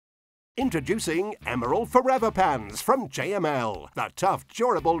Introducing Emeril Forever Pans from JML, the tough,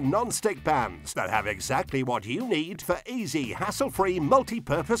 durable non-stick pans that have exactly what you need for easy, hassle-free,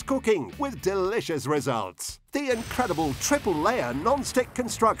 multi-purpose cooking with delicious results. The incredible triple-layer non-stick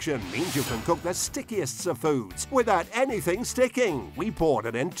construction means you can cook the stickiest of foods without anything sticking. We poured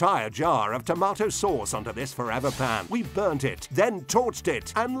an entire jar of tomato sauce onto this Forever Pan. We burnt it, then torched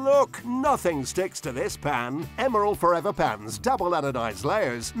it, and look, nothing sticks to this pan. Emeril Forever Pans double anodized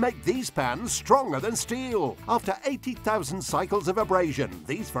layers make these pans stronger than steel. After 80,000 cycles of abrasion,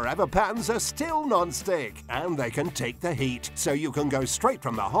 these Forever Pans are still non-stick, and they can take the heat, so you can go straight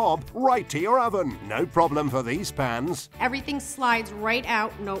from the hob right to your oven. No problem for these pans. Everything slides right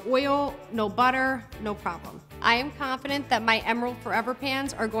out, no oil, no butter, no problem. I am confident that my Emeril Forever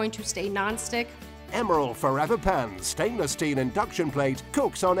Pans are going to stay non-stick. Emeril Forever Pans stainless steel induction plate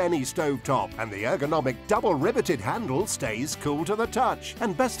cooks on any stovetop, and the ergonomic double riveted handle stays cool to the touch.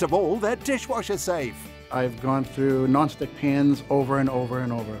 And best of all, they're dishwasher safe. I've gone through non-stick pans over and over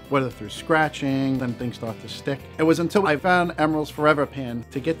and over, whether through scratching, then things start to stick. It was until I found Emeril's Forever Pan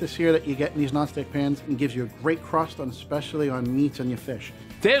to get the sear that you get in these non-stick pans and gives you a great crust, especially on meats and your fish.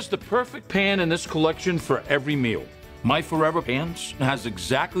 There's the perfect pan in this collection for every meal. My Forever Pans has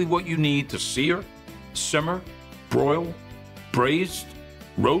exactly what you need to sear, simmer, broil, braised,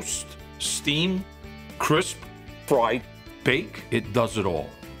 roast, steam, crisp, fry, bake. It does it all.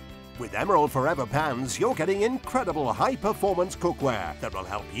 With Emeril Forever Pans, you're getting incredible high-performance cookware that will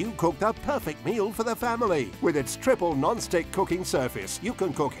help you cook the perfect meal for the family. With its triple non-stick cooking surface, you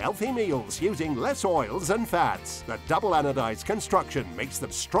can cook healthy meals using less oils and fats. The double anodized construction makes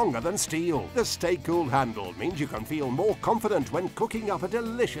them stronger than steel. The stay-cool handle means you can feel more confident when cooking up a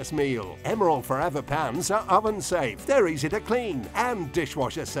delicious meal. Emeril Forever Pans are oven-safe, they're easy to clean, and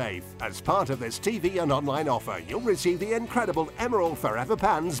dishwasher-safe. As part of this TV and online offer, you'll receive the incredible Emeril Forever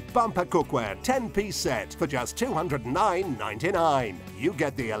Pans Bumper Cookware 10-piece set for just $209.99. You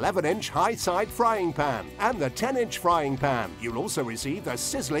get the 11-inch high-side frying pan and the 10-inch frying pan. You'll also receive the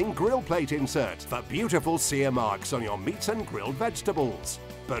sizzling grill plate insert for beautiful sear marks on your meats and grilled vegetables.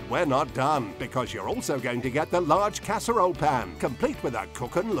 But we're not done, because you're also going to get the large casserole pan, complete with a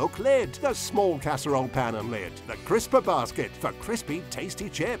cook and look lid, the small casserole pan and lid, the crisper basket for crispy, tasty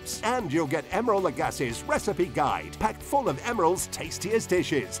chips, and you'll get Emeril Lagasse's recipe guide, packed full of Emeril's tastiest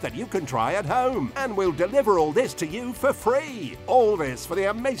dishes that you can try at home. And we'll deliver all this to you for free. All this for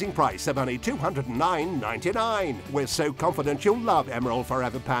the amazing price of only $209.99. We're so confident you'll love Emeril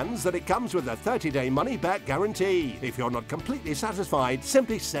Forever Pans that it comes with a 30-day money-back guarantee. If you're not completely satisfied,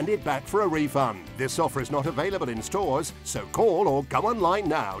 simply send it back for a refund. This offer is not available in stores, so call or go online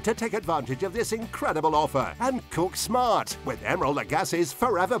now to take advantage of this incredible offer and cook smart with Emeril Lagasse's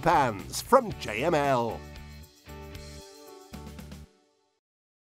Forever Pans from JML.